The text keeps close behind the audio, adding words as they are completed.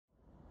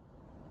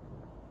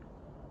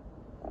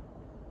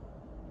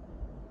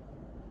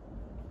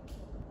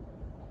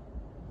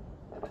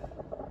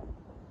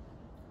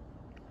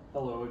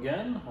Hello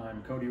again,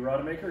 I'm Cody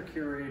Rademacher,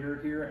 curator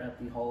here at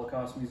the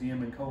Holocaust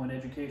Museum and Cohen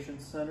Education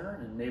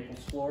Center in Naples,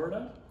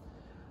 Florida.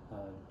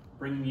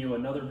 Bringing you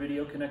another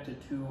video connected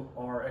to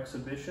our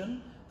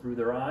exhibition, Through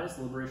Their Eyes,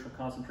 Liberation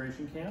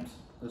Concentration Camps.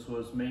 This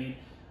was made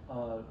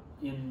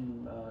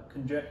in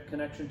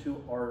connection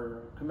to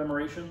our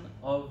commemoration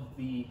of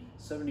the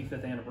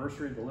 75th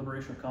anniversary of the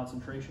liberation of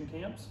concentration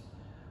camps.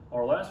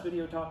 Our last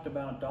video talked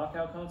about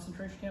Dachau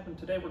concentration camp, and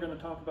today we're going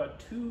to talk about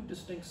two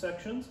distinct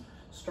sections,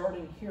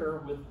 starting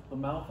here with the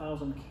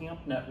Mauthausen camp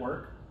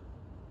network.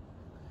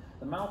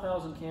 The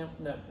Mauthausen camp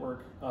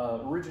network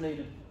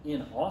originated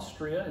in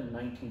Austria in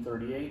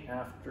 1938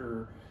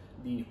 after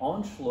the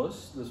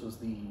Anschluss. This was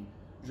the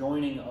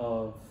joining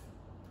of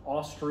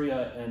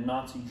Austria and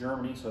Nazi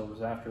Germany, so it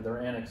was after their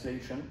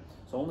annexation.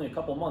 So only a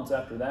couple months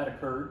after that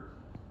occurred.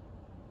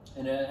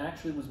 And it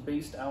actually was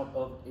based out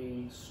of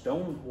a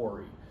stone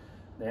quarry.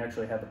 They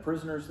actually had the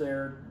prisoners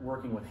there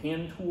working with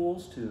hand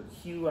tools to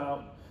hew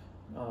out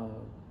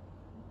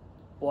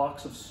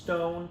blocks of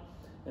stone,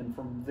 and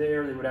from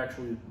there they would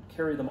actually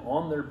carry them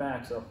on their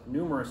backs up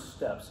numerous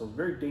steps. So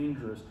very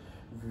dangerous,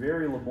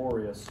 very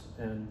laborious,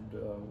 and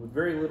with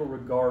very little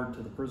regard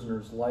to the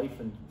prisoner's life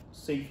and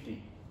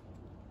safety.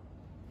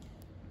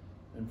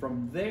 And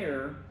from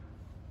there,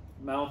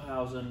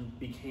 Mauthausen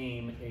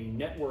became a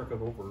network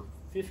of over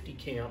 50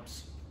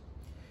 camps,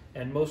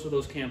 and most of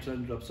those camps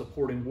ended up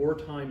supporting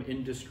wartime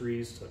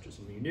industries such as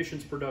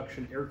munitions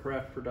production,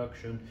 aircraft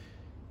production,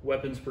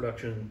 weapons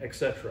production,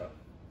 etc.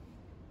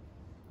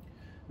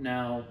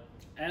 Now,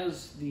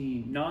 as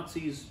the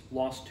Nazis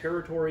lost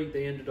territory,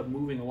 they ended up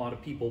moving a lot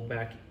of people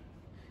back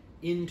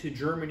into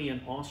Germany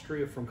and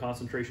Austria from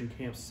concentration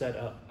camps set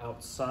up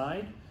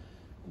outside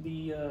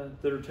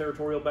their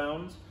territorial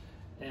bounds,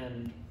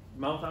 and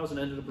Mauthausen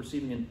ended up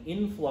receiving an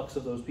influx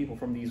of those people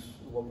from these,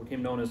 what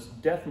became known as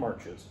death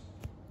marches.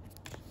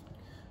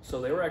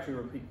 So they were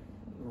actually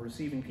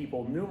receiving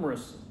people,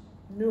 numerous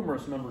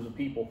numbers of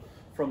people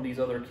from these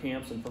other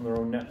camps and from their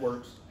own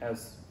networks,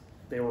 as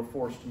they were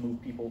forced to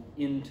move people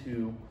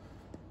into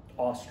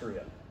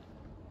Austria.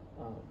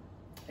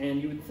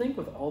 And you would think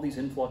with all these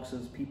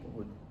influxes, people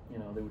would,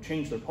 they would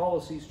change their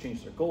policies,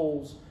 change their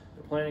goals,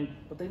 their planning,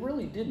 but they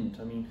really didn't.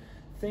 I mean,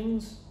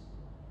 things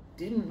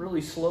didn't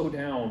really slow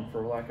down,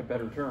 for lack of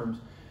better terms,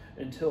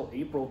 until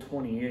April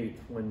 28th,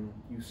 when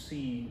you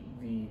see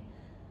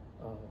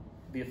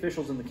the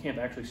officials in the camp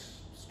actually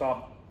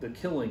stop the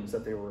killings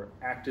that they were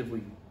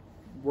actively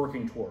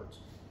working towards.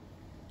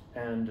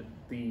 And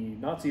the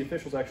Nazi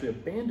officials actually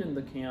abandoned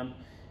the camp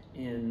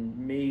in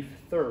May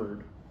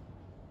 3rd,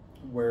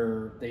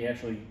 where they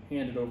actually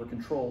handed over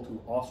control to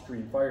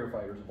Austrian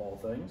firefighters, of all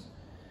things.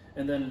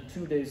 And then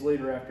 2 days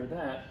later after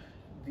that,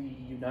 the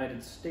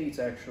United States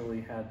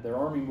actually had their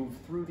army move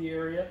through the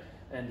area,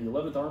 and the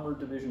 11th Armored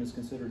Division is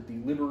considered the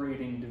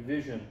liberating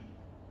division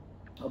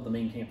of the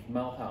main camp of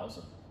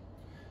Mauthausen.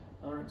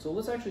 All right, so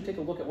let's actually take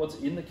a look at what's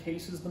in the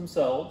cases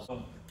themselves.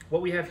 So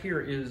what we have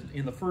here is,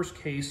 in the first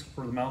case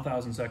for the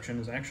Mauthausen section,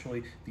 is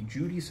actually the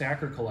Judy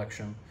Sacker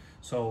collection.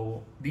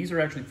 So these are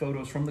actually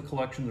photos from the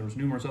collection. There was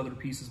numerous other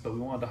pieces, but we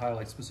wanted to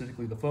highlight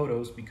specifically the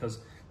photos because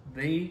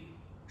they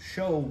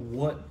show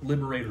what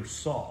liberators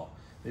saw.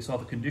 They saw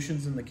the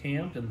conditions in the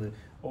camp and the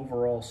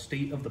overall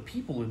state of the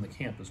people in the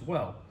camp as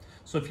well.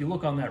 So if you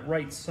look on that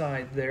right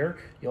side there,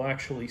 you'll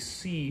actually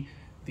see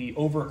the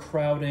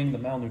overcrowding, the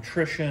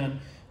malnutrition,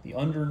 the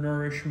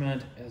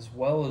undernourishment, as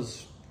well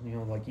as,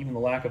 like even the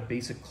lack of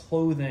basic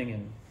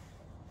clothing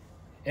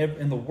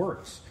and the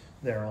works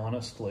there,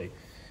 honestly.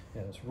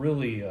 Yeah, it's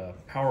really a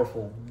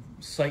powerful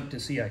sight to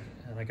see, and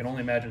I can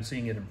only imagine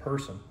seeing it in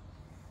person.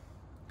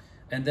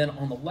 And then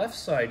on the left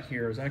side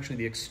here is actually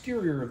the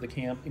exterior of the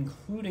camp,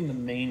 including the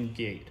main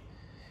gate.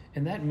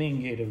 And that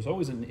main gate, it was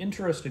always an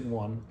interesting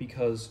one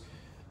because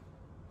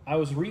I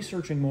was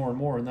researching more and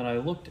more, and then I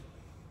looked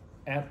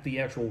at the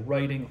actual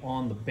writing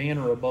on the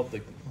banner above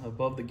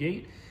the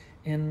gate,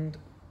 and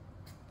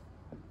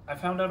I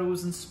found out it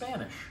was in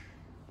Spanish.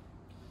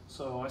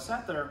 So I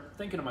sat there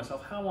thinking to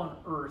myself, how on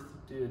earth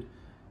did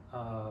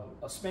a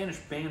Spanish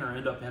banner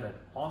end up at an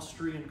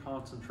Austrian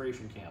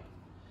concentration camp?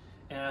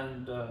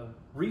 And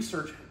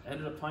research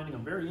ended up finding a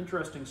very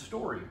interesting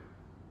story.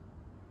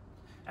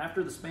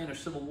 After the Spanish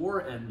Civil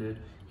War ended,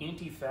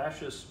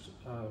 anti-fascist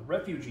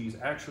refugees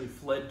actually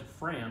fled to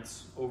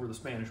France over the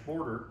Spanish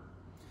border.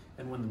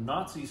 And when the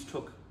Nazis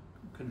took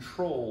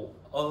control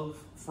of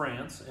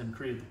France and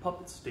created the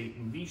puppet state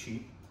in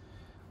Vichy,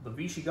 the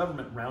Vichy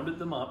government rounded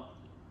them up,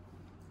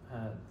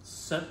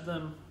 sent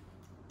them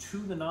to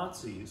the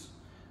Nazis,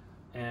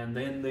 and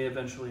then they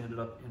eventually ended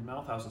up in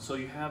Mauthausen. So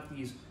you have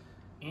these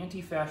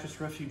anti-fascist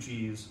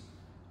refugees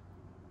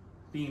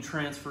being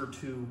transferred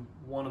to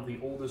one of the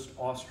oldest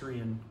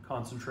Austrian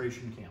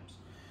concentration camps.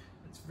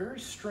 It's very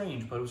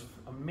strange, but it was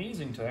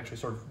amazing to actually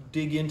sort of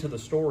dig into the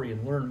story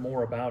and learn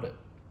more about it.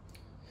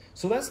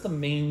 So that's the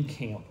main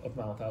camp of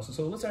Mauthausen.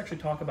 So let's actually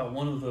talk about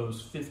one of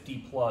those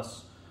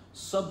 50-plus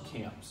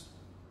sub-camps.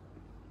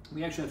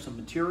 We actually have some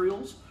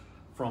materials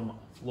from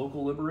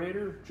local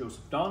liberator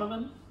Joseph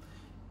Donovan.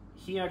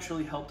 He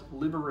actually helped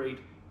liberate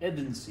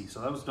Edensee.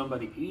 So that was done by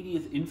the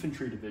 80th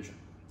Infantry Division.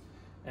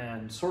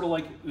 And sort of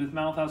like with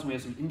Mauthausen, we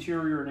have some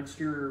interior and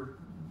exterior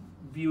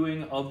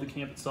viewing of the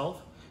camp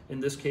itself. In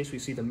this case, we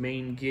see the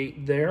main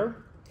gate there.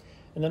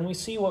 And then we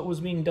see what was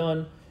being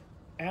done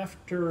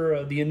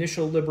after the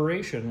initial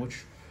liberation,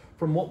 which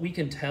from what we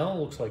can tell,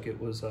 looks like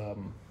it was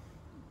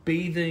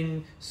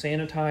bathing,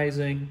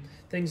 sanitizing,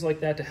 things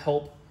like that to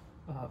help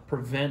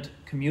prevent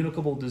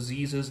communicable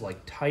diseases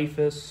like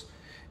typhus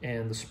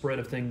and the spread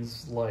of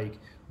things like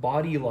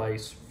body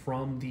lice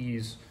from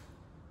these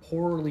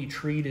poorly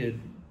treated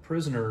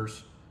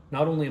prisoners,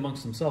 not only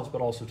amongst themselves, but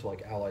also to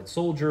like Allied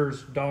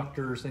soldiers,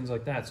 doctors, things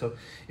like that. So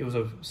it was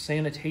a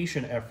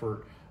sanitation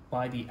effort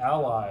by the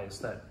Allies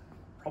that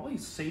probably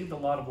saved a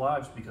lot of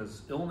lives,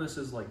 because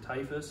illnesses like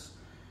typhus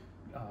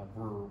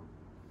were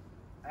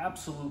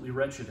absolutely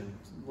wretched and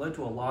led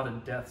to a lot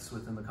of deaths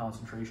within the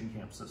concentration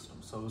camp system.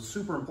 So it was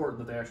super important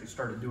that they actually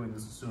started doing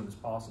this as soon as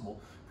possible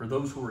for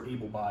those who were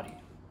able-bodied.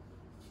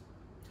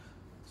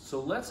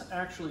 So let's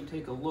actually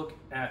take a look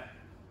at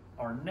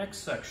our next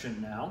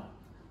section now.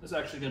 This is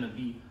actually going to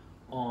be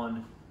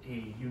on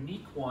a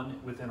unique one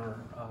within our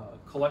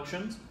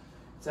collections.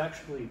 It's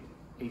actually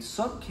a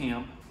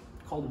subcamp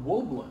called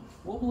Wöbbelin.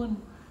 Wöbbelin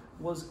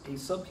was a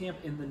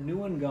subcamp in the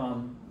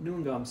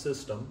Neuengamme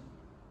system,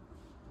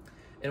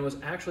 and it was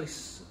actually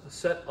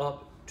set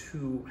up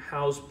to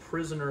house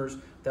prisoners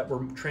that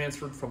were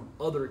transferred from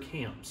other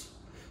camps.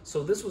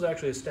 So this was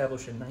actually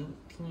established in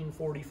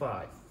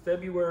 1945,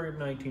 February of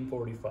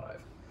 1945.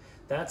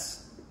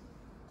 That's,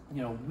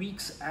 you know,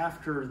 weeks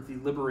after the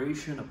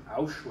liberation of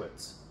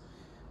Auschwitz.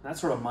 That's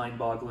sort of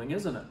mind-boggling,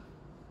 isn't it?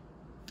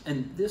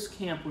 And this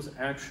camp was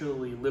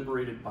actually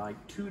liberated by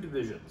two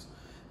divisions.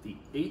 The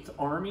 8th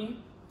Army,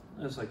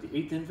 that's like the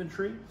 8th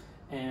Infantry,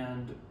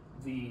 and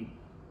the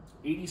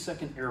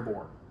 82nd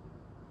Airborne.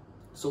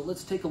 So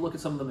let's take a look at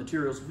some of the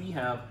materials we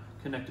have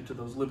connected to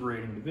those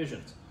liberating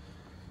divisions.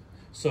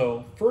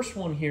 So first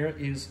one here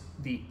is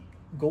the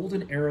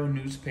Golden Arrow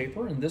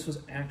newspaper, and this was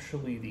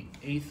actually the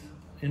 8th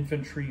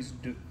Infantry's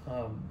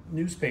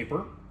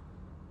newspaper.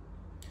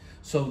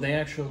 So they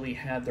actually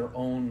had their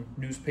own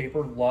newspaper,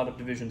 a lot of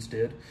divisions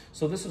did.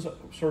 So this is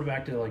sort of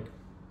acted like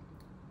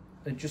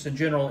just a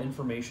general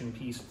information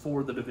piece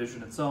for the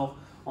division itself,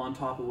 on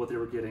top of what they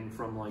were getting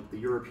from like the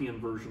European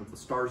version of the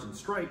Stars and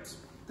Stripes,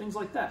 things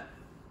like that.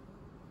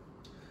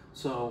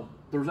 So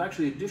there was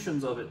actually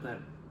editions of it that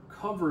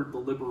covered the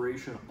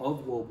liberation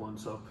of Wöbbelin.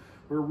 So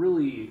we're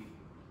really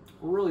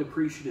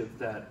appreciative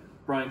that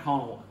Brian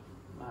Connell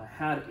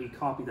had a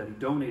copy that he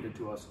donated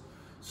to us,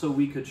 so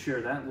we could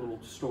share that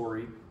little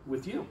story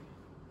with you.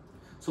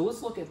 So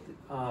let's look at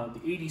the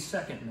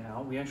 82nd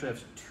now. We actually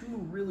have two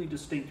really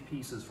distinct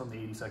pieces from the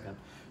 82nd.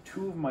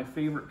 Two of my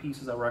favorite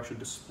pieces that we're actually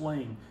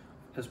displaying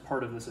as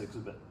part of this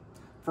exhibit.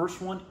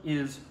 First one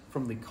is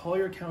from the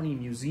Collier County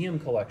Museum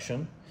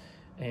collection,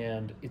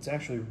 and it's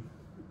actually a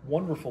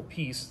wonderful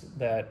piece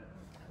that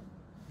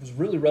was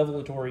really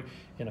revelatory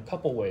in a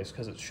couple ways,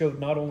 because it showed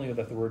not only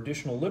that there were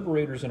additional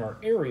liberators in our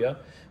area,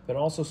 but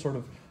also sort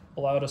of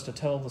allowed us to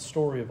tell the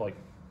story of like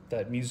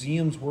that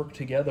museums work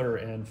together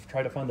and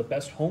try to find the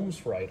best homes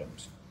for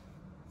items.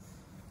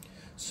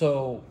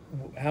 So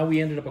how we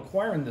ended up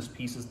acquiring this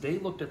piece is they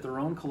looked at their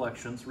own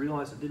collections,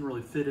 realized it didn't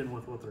really fit in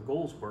with what their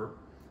goals were,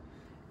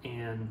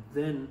 and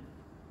then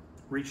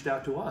reached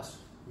out to us.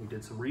 We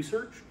did some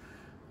research,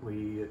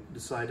 we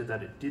decided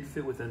that it did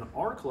fit within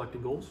our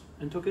collecting goals,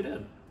 and took it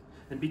in.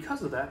 And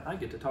because of that, I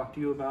get to talk to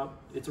you about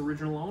its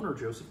original owner,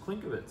 Joseph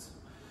Klinkovitz.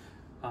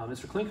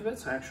 Mr.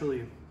 Klinkovitz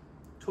actually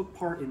took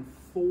part in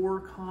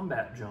 4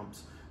 combat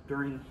jumps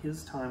during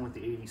his time with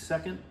the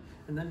 82nd,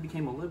 and then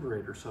became a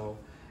liberator. So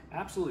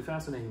absolutely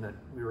fascinating that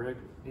we were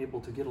able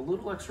to get a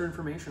little extra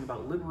information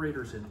about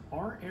liberators in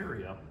our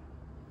area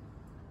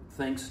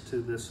thanks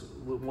to this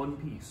one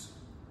piece.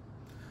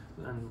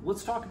 And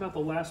let's talk about the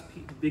last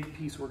big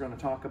piece we're going to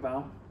talk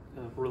about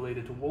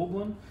related to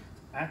Wöbbelin.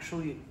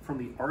 Actually from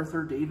the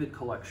Arthur David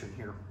collection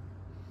here.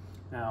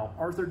 Now,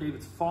 Arthur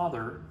David's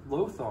father,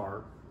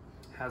 Lothar,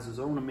 has his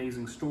own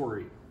amazing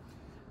story.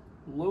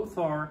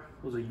 Lothar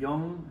was a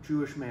young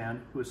Jewish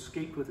man who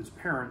escaped with his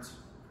parents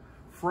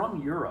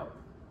from Europe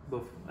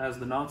as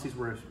the Nazis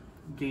were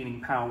gaining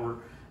power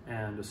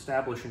and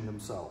establishing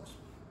themselves.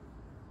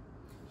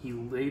 He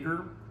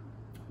later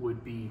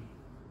would be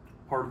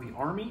part of the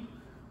army,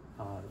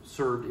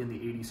 served in the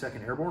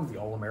 82nd Airborne, the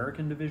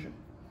All-American Division,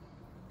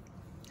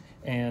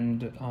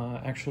 and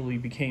actually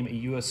became a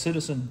U.S.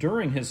 citizen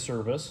during his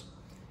service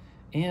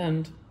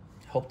and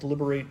helped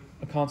liberate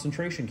a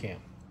concentration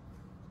camp.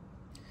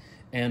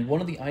 And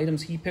one of the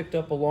items he picked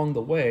up along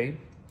the way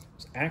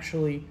was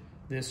actually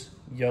this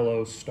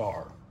yellow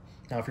star.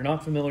 Now, if you're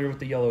not familiar with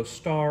the yellow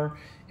star,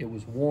 it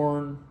was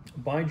worn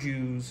by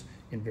Jews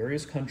in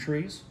various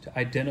countries to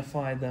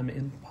identify them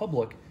in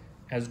public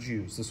as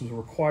Jews. This was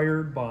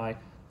required by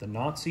the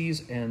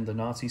Nazis and the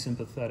Nazi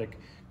sympathetic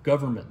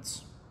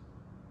governments.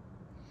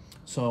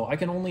 So I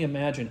can only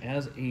imagine,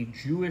 as a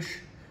Jewish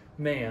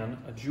man,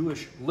 a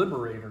Jewish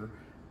liberator,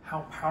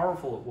 how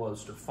powerful it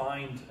was to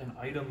find an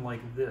item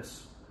like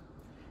this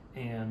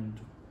and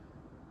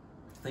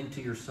think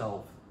to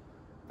yourself,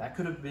 that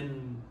could have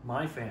been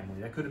my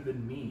family, that could have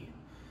been me.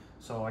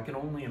 So I can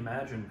only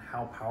imagine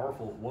how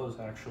powerful it was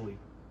actually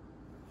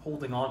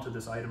holding on to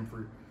this item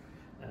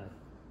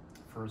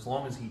for as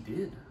long as he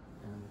did.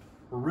 And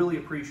we're really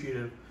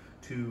appreciative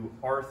to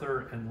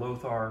Arthur and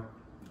Lothar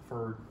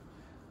for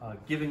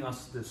giving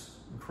us this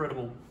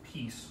incredible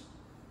piece.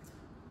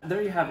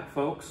 There you have it,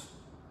 folks.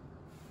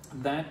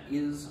 That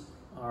is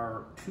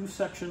our 2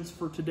 sections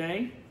for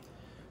today.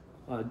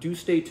 Do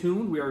stay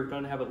tuned. We are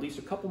going to have at least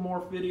a couple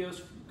more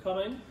videos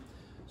coming.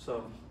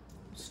 So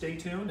stay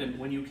tuned, and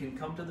when you can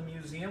come to the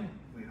museum,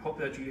 we hope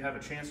that you have a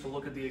chance to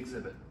look at the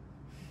exhibit.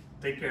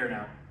 Take care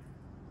now.